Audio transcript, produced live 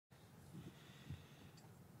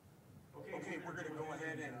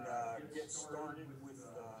ahead and get started with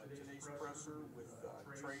today's presser with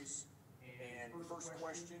Trayce. And first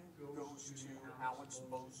question goes to Alex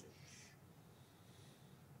Bozich.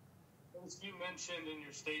 You mentioned in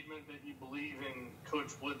your statement that you believe in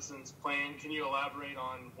Coach Woodson's plan. Can you elaborate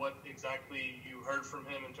on what exactly you heard from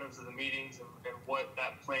him in terms of the meetings and what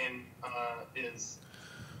that plan is?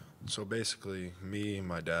 So basically, me and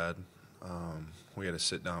my dad, we had to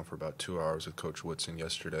sit down for about 2 hours with Coach Woodson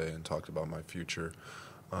yesterday and talked about my future,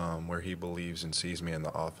 where he believes and sees me in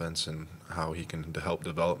the offense and how he can help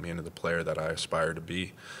develop me into the player that I aspire to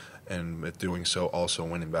be. And with doing so, also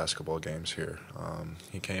winning basketball games here.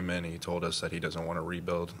 He came in and he told us that he doesn't want to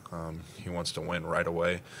rebuild. He wants to win right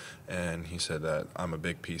away. And he said that I'm a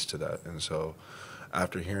big piece to that. And so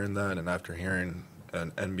after hearing that and after hearing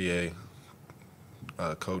an NBA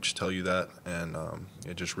coach tell you that, and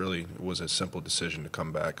it just really was a simple decision to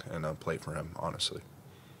come back and play for him, honestly.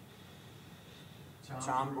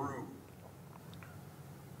 Tom Brew.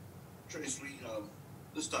 Trayce,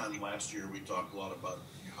 this time last year we talked a lot about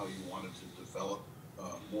how you wanted to develop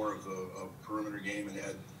more of a perimeter game and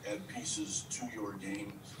add pieces to your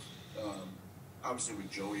game. Obviously with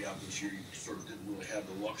Joey out this year, you sort of didn't really have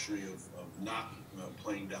the luxury of not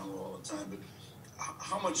playing down low all the time, but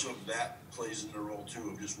how much of that plays in the role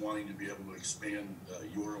too of just wanting to be able to expand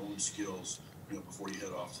your own skills before you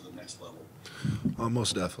head off to the next level?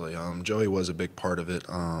 Most definitely. Joey was a big part of it,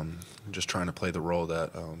 just trying to play the role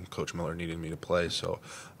that Coach Miller needed me to play. So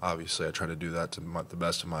obviously I try to do that to the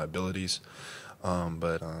best of my abilities.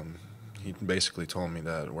 But he basically told me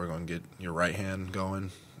that we're going to get your right hand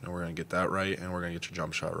going, and we're going to get that right, and we're going to get your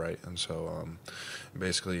jump shot right. And so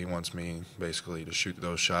basically he wants me to shoot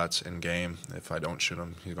those shots in game. If I don't shoot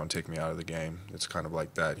them, he's going to take me out of the game. It's kind of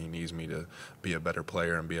like that. He needs me to be a better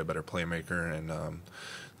player and be a better playmaker, and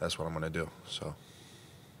that's what I'm going to do. So.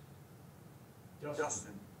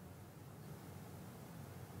 Justin.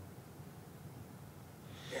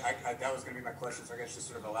 Yeah, that was going to be my question, so I guess just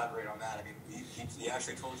sort of elaborate on that. I mean, he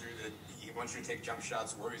actually told you that he wants you to take jump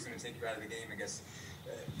shots, where he's going to take you out of the game. I guess,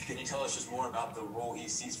 can you tell us just more about the role he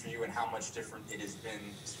sees for you and how much different it has been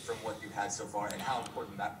from what you've had so far, and how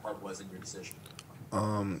important that part was in your decision?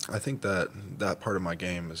 I think that part of my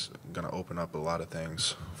game is going to open up a lot of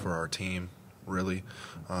things for our team, really.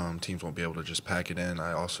 Teams won't be able to just pack it in.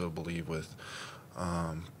 I also believe with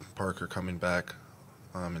Parker coming back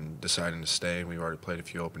and deciding to stay, we've already played a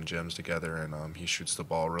few open gyms together, and he shoots the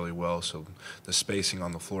ball really well, so the spacing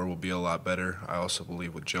on the floor will be a lot better. I also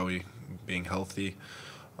believe with Joey being healthy,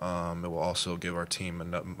 it will also give our team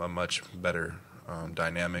a much better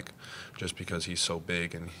dynamic, just because he's so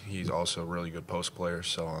big and he's also a really good post player.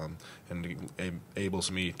 So and it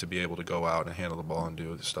enables me to be able to go out and handle the ball and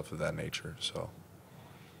do stuff of that nature. So.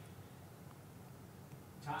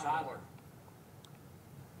 Tyler.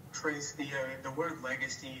 Trayce, the word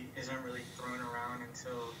legacy isn't really thrown around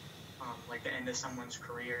until like the end of someone's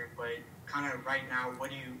career, but kind of right now, what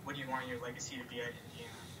do you want your legacy to be at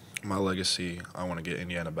Indiana? My legacy, I want to get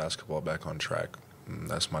Indiana basketball back on track.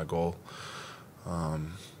 That's my goal.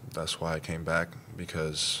 That's why I came back,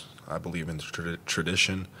 because I believe in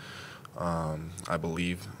tradition. I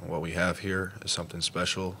believe what we have here is something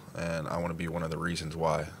special, and I want to be one of the reasons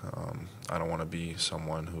why. I don't want to be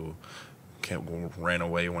someone who ran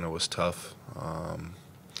away when it was tough.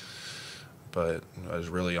 But as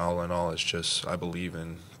really all in all, it's just I believe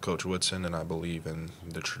in Coach Woodson, and I believe in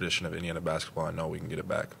the tradition of Indiana basketball. I know we can get it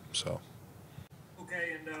back. So.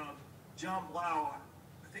 Okay, and John Blau,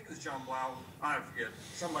 I think it was John Blau, I forget.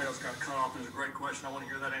 Somebody else got cut off. It was a great question. I want to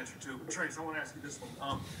hear that answer too. But Trayce, I want to ask you this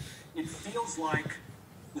one. It feels like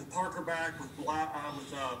with Parker back, with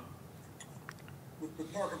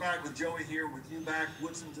Parker back, with Joey here, with you back,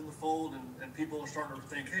 Woodson's in the fold, and people are starting to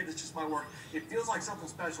think, hey, this just might work. It feels like something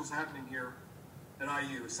special is happening here at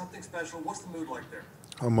IU. Is something special? What's the mood like there?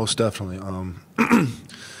 Oh, most definitely.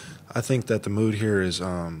 I think that the mood here is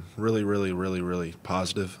really, really, really, really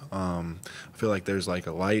positive. I feel like there's like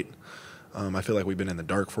a light. I feel like we've been in the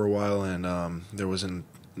dark for a while, and there wasn't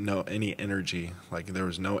any energy. Like there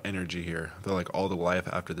was no energy here. I feel like all the life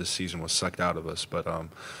after this season was sucked out of us. But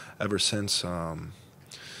ever since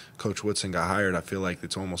Coach Woodson got hired, I feel like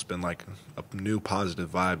it's almost been like a new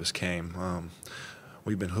positive vibe has came.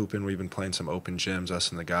 We've been hooping, we've been playing some open gyms, us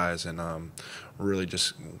and the guys, and really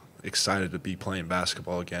just excited to be playing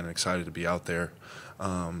basketball again, and excited to be out there,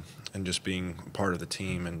 and just being part of the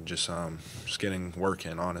team, and just getting work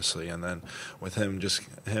in, honestly. And then with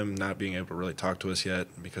him not being able to really talk to us yet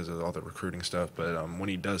because of all the recruiting stuff, but when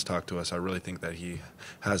he does talk to us, I really think that he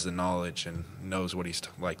has the knowledge and knows what he's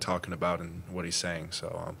talking about and what he's saying.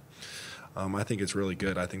 So I think it's really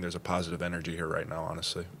good. I think there's a positive energy here right now,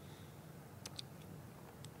 honestly.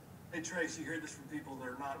 Hey, Trayce, you hear this from people that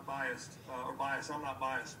are not biased, or biased. I'm not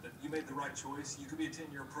biased, but you made the right choice. You could be a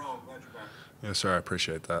 10-year pro. I'm glad you're back. Yes, sir. I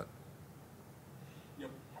appreciate that. Yep.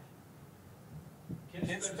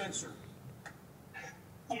 Ken Spencer.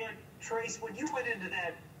 Yeah, Trayce, when you went into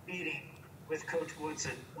that meeting with Coach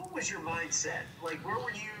Woodson, what was your mindset? Like, where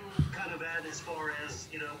were you kind of at as far as,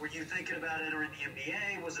 were you thinking about entering the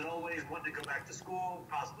NBA? Was it always wanting to go back to school,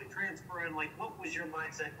 possibly transferring? Like, what was your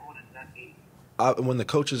mindset going into that meeting? When the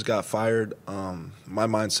coaches got fired, my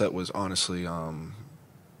mindset was honestly, I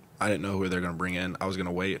didn't know who they were going to bring in. I was going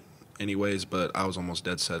to wait anyways, but I was almost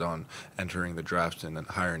dead set on entering the draft and then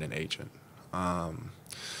hiring an agent. And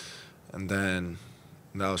then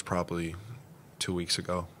that was probably 2 weeks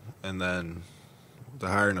ago. And then the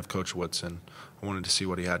hiring of Coach Woodson, I wanted to see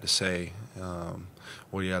what he had to say,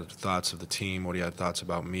 what he had thoughts of the team, what he had thoughts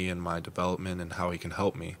about me and my development and how he can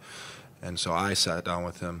help me. And so I sat down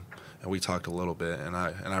with him and we talked a little bit, and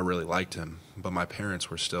I really liked him, but my parents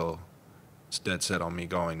were still dead set on me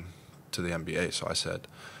going to the NBA. So I said,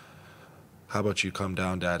 how about you come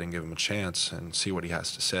down, Dad, and give him a chance and see what he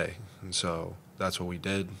has to say? And so that's what we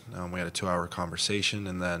did. We had a 2-hour conversation,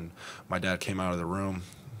 and then my dad came out of the room.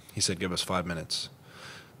 He said, give us 5 minutes.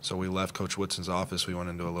 So we left Coach Woodson's office. We went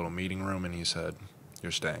into a little meeting room, and he said,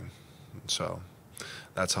 you're staying. And so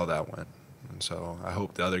that's how that went. And so I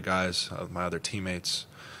hope the other guys, my other teammates,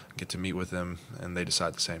 get to meet with him and they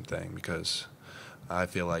decide the same thing, because I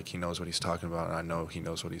feel like he knows what he's talking about and I know he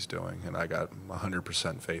knows what he's doing, and I got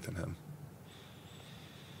 100% faith in him.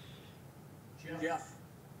 Jeff.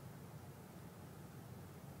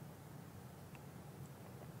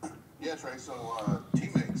 Yeah, Trey, so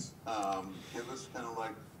teammates, give us kind of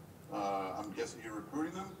like, I'm guessing you're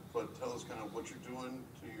recruiting them, but tell us kind of what you're doing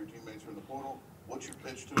to your teammates who are in the portal, what's your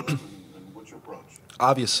pitch to them, and what's your approach?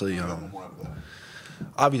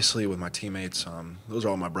 Obviously, with my teammates, those are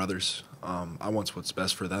all my brothers. I want what's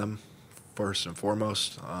best for them, first and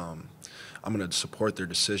foremost. I'm going to support their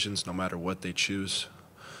decisions no matter what they choose.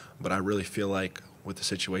 But I really feel like with the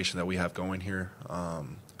situation that we have going here,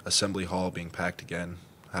 Assembly Hall being packed again,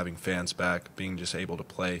 having fans back, being just able to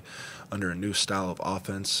play under a new style of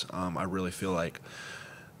offense, I really feel like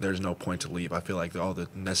there's no point to leave. I feel like all the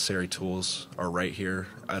necessary tools are right here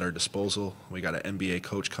at our disposal. We got an NBA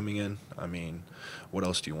coach coming in. I mean, what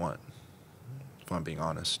else do you want, if I'm being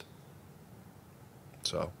honest?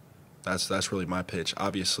 So that's really my pitch.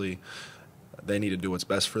 Obviously, they need to do what's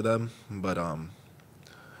best for them, but I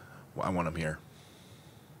want them here,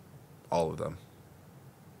 all of them.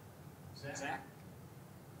 Zach.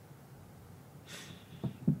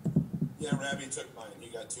 Yeah, Rabbi took mine. He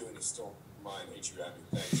got 2 and he stole mine. Hate you, Rabbi.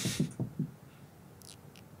 Thanks.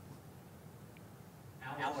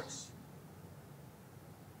 Alex.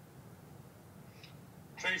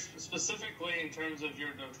 Trayce, specifically in terms of your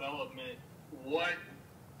development, what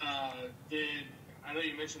I know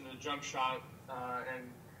you mentioned the jump shot, and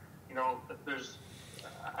there's,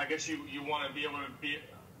 I guess you want to be able to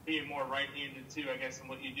be more right-handed too, I guess, in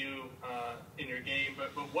what you do in your game.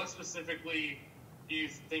 But what specifically do you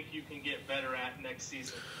think you can get better at next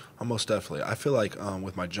season? Most definitely. I feel like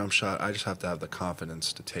with my jump shot, I just have to have the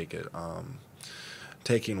confidence to take it.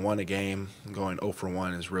 Taking one a game, going 0 for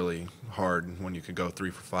 1 is really hard when you could go 3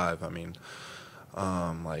 for 5. I mean,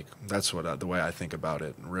 like that's what the way I think about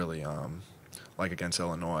it. Really, like against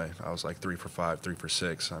Illinois, I was like 3 for 5, 3 for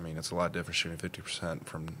 6. I mean, it's a lot different shooting 50%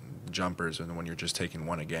 from jumpers and when you're just taking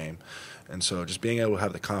one a game. And so just being able to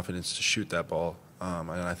have the confidence to shoot that ball, and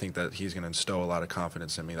I think that he's going to instill a lot of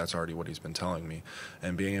confidence in me. That's already what he's been telling me.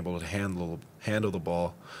 And being able to handle the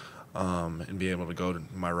ball, and be able to go to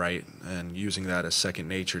my right and using that as second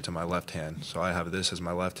nature to my left hand. So I have this as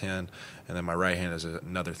my left hand, and then my right hand is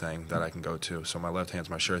another thing that I can go to. So my left hand's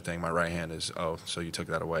my sure thing. My right hand is, oh, so you took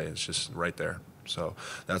that away. It's just right there. So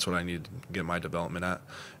that's what I need to get my development at,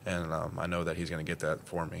 and I know that he's going to get that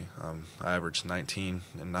for me. I averaged 19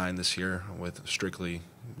 and 9 this year with strictly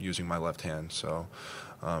using my left hand. So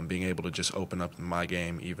being able to just open up my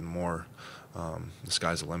game even more, the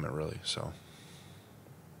sky's the limit, really. So.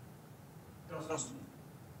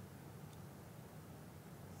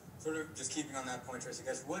 Sort of just keeping on that point, Trayce, I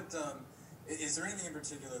guess, what is there anything in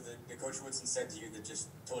particular that Coach Woodson said to you that just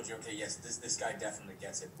told you, okay, yes, this guy definitely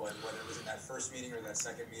gets it, whether it was in that first meeting or that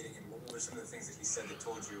second meeting, and what were some of the things that he said that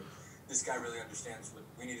told you this guy really understands what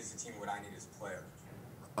we need as a team, what I need as a player?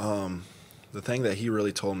 The thing that he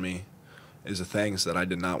really told me is the things that I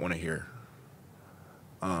did not want to hear.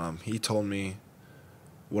 He told me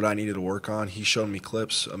what I needed to work on. He showed me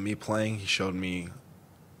clips of me playing. He showed me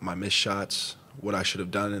my missed shots, what I should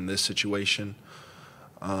have done in this situation,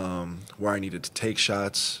 where I needed to take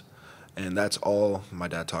shots, and that's all my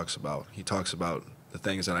dad talks about. He talks about the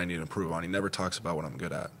things that I need to improve on. He never talks about what I'm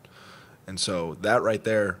good at. And so that right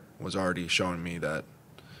there was already showing me that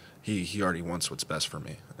he already wants what's best for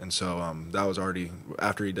me. And so that was already,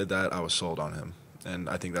 after he did that, I was sold on him. And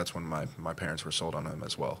I think that's when my parents were sold on him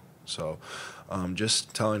as well. So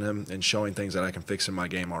just telling him and showing things that I can fix in my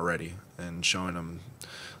game already, and showing him,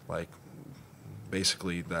 like,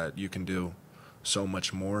 basically that you can do so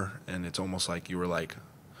much more, and it's almost like you were, like,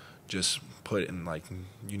 just put in, like,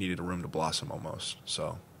 you needed a room to blossom almost.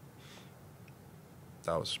 So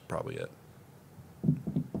that was probably it.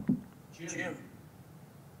 Jim.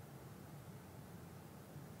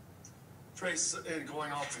 Trayce, and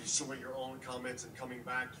going off of some of your own comments and coming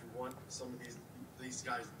back, you want some of these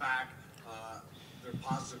guys back. They're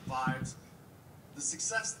positive vibes. The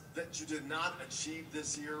success that you did not achieve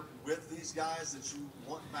this year with these guys that you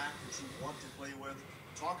want back, that you want to play with,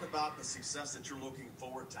 talk about the success that you're looking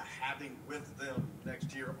forward to having with them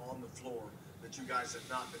next year on the floor that you guys have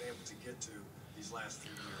not been able to get to these last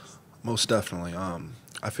few years. Most definitely.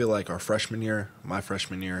 I feel like our freshman year, my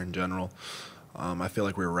freshman year in general, I feel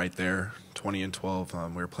like we were right there, 20-12.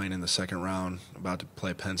 We were playing in the second round, about to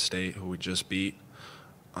play Penn State, who we just beat.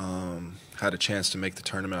 Had a chance to make the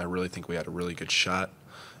tournament. I really think we had a really good shot.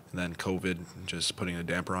 And then COVID just putting a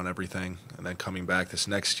damper on everything. And then coming back this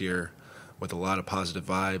next year with a lot of positive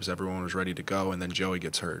vibes, everyone was ready to go, and then Joey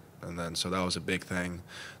gets hurt. And then so that was a big thing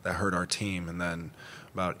that hurt our team. And then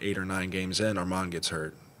about 8 or 9 games in, Armand gets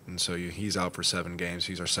hurt. And so he's out for 7 games.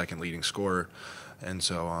 He's our second leading scorer. And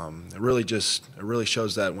so it really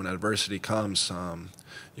shows that when adversity comes,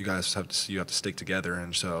 you guys have to stick together.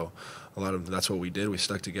 And so that's what we did. We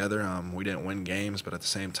stuck together. We didn't win games, but at the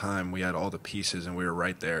same time, we had all the pieces, and we were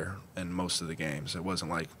right there in most of the games. It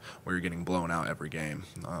wasn't like we were getting blown out every game.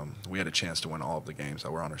 We had a chance to win all of the games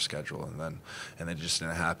that were on our schedule, and it just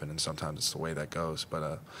didn't happen. And sometimes it's the way that goes.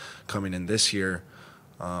 But coming in this year,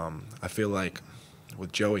 I feel like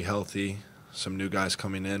with Joey healthy, some new guys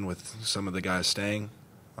coming in, with some of the guys staying,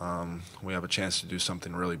 we have a chance to do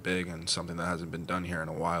something really big and something that hasn't been done here in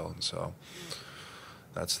a while. And so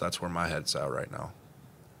that's where my head's at right now.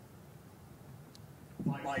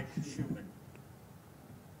 Mike Schumann.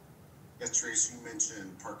 Yes, Trayce, you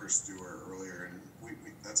mentioned Parker Stewart earlier, and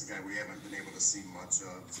that's a guy we haven't been able to see much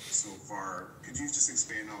of so far. Could you just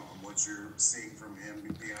expand on what you're seeing from him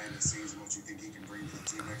behind the scenes and what you think he can bring to the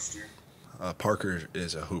team next year? Parker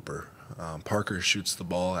is a hooper. Parker shoots the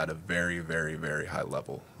ball at a very, very, very high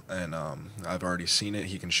level. And I've already seen it.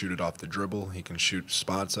 He can shoot it off the dribble. He can shoot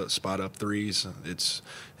spot up threes.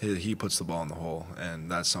 He puts the ball in the hole, and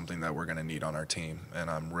that's something that we're going to need on our team. And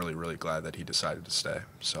I'm really, really glad that he decided to stay.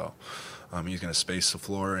 So he's going to space the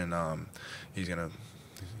floor, and he's going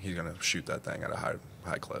to shoot that thing at a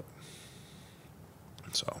high clip.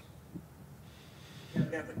 So.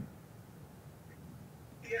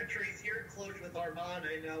 Yeah, Trayce, you're close with Armand.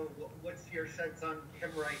 I know. What's your sense on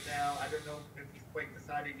him right now? I don't know if he's quite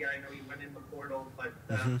decided yet. I know he went in the portal, but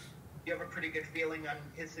do you have a pretty good feeling on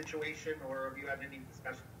his situation, or have you had any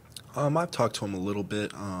discussion? I've talked to him a little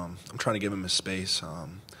bit. I'm trying to give him his space.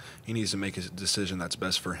 He needs to make a decision that's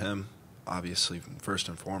best for him, obviously, first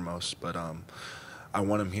and foremost. But I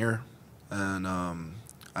want him here, and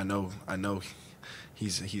I know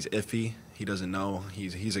he's iffy. He doesn't know.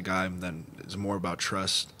 He's a guy that is more about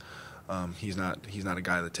trust. He's not a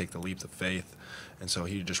guy that take the leap of faith, and so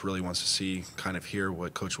he just really wants to hear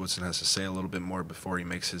what Coach Woodson has to say a little bit more before he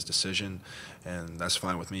makes his decision, and that's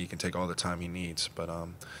fine with me. He can take all the time he needs, but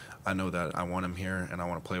I know that I want him here, and I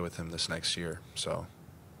want to play with him this next year. So.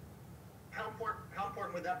 How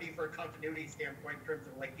important would that be for a continuity standpoint in terms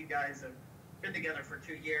of, like, you guys have been together for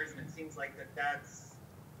 2 years, and it seems like that's.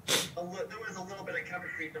 There was a little bit of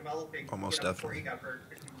chemistry developing before he got hurt.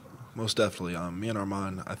 Most definitely. Me and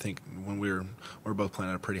Armand, I think when we were both playing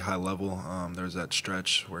at a pretty high level, there was that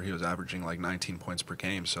stretch where he was averaging like 19 points per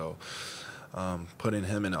game. So putting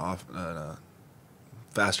him in a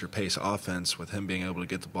faster pace offense with him being able to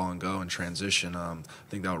get the ball and go and transition, I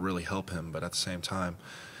think that would really help him. But at the same time,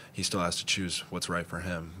 he still has to choose what's right for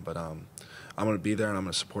him. But I'm going to be there, and I'm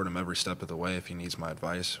going to support him every step of the way. If he needs my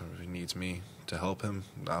advice, or if he needs me to help him,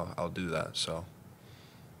 I'll do that. So.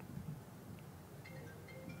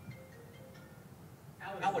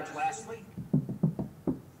 Alex, lastly.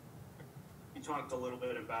 You talked a little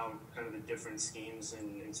bit about kind of the different schemes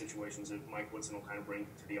and situations that Mike Woodson will kind of bring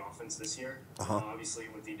to the offense this year. Obviously,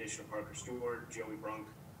 with the addition of Parker Stewart, Joey Brunk,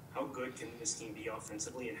 how good can this team be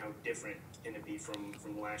offensively, and how different can it be from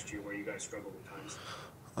last year where you guys struggled at times?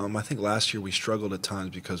 I think last year we struggled at times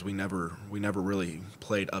because we never really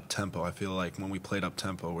played up tempo. I feel like when we played up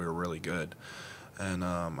tempo, we were really good, and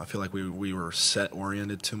I feel like we were set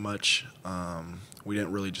oriented too much. We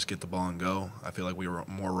didn't really just get the ball and go. I feel like we were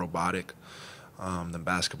more robotic than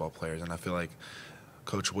basketball players, and I feel like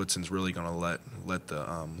Coach Woodson's really going to let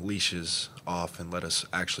the leashes off and let us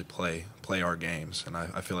actually play our games, and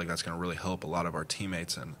I feel like that's going to really help a lot of our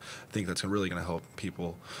teammates, and I think that's really going to help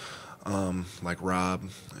people like Rob,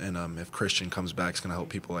 and if Christian comes back, it's going to help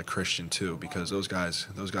people like Christian too, because those guys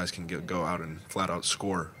can go out and flat out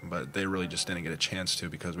score, but they really just didn't get a chance to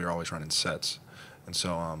because we were always running sets, and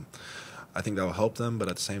so I think that will help them. But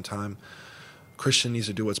at the same time, Christian needs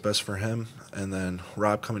to do what's best for him, and then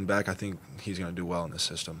Rob coming back, I think he's going to do well in this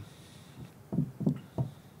system.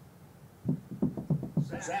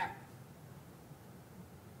 Zach.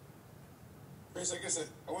 Trayce, I guess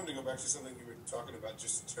I wanted to go back to something you were talking about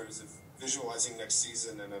just in terms of visualizing next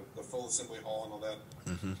season and the full assembly hall and all that.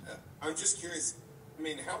 Mm-hmm. I'm just curious, I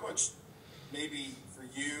mean, how much maybe for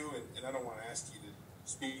you, and I don't want to ask you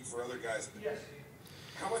to speak for other guys, but Yes.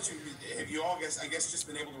 how much have you all, I guess, just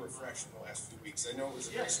been able to refresh in the last few weeks? I know it was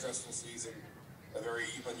a very stressful season, a very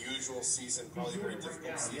unusual season, probably a very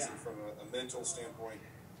difficult season from a mental standpoint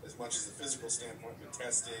as much as a physical standpoint with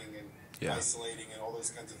testing and isolating and all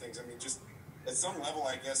those kinds of things. I mean, just at some level,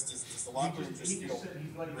 I guess, does the locker room just feel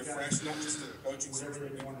refreshed, not just in the coaching sense,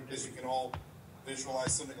 but because you can all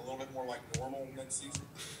visualize something a little bit more like normal next season?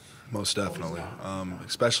 Most definitely,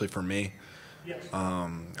 especially for me.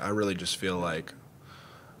 I really just feel like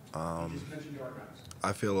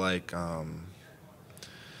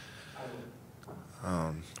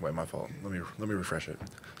wait, my fault. Let me refresh it.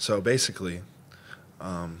 So basically,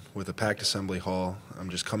 with the packed assembly hall,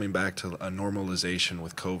 I'm just coming back to a normalization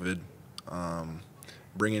with COVID.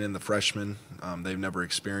 Bringing in the freshmen, they've never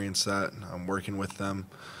experienced that. I'm working with them.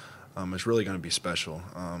 It's really going to be special.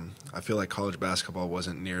 I feel like college basketball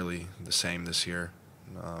wasn't nearly the same this year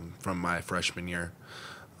from my freshman year.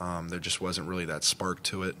 There just wasn't really that spark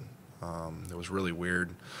to it. It was really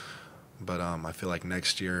weird. But I feel like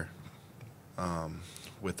next year,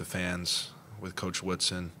 with the fans, with Coach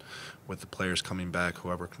Woodson, with the players coming back,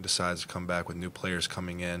 whoever decides to come back, with new players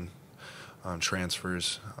coming in,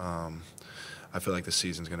 transfers, I feel like the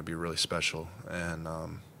season's going to be really special, and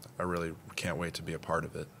I really can't wait to be a part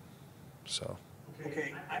of it. So.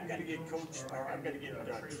 Okay, I've got to get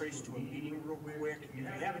Trayce to a meeting real quick. If you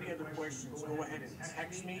have any other questions, go ahead and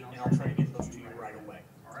text me, and I'll try to get those to you right away.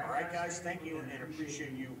 All right, guys, thank you, and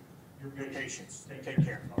appreciate your patience. Take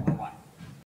care. Bye-bye.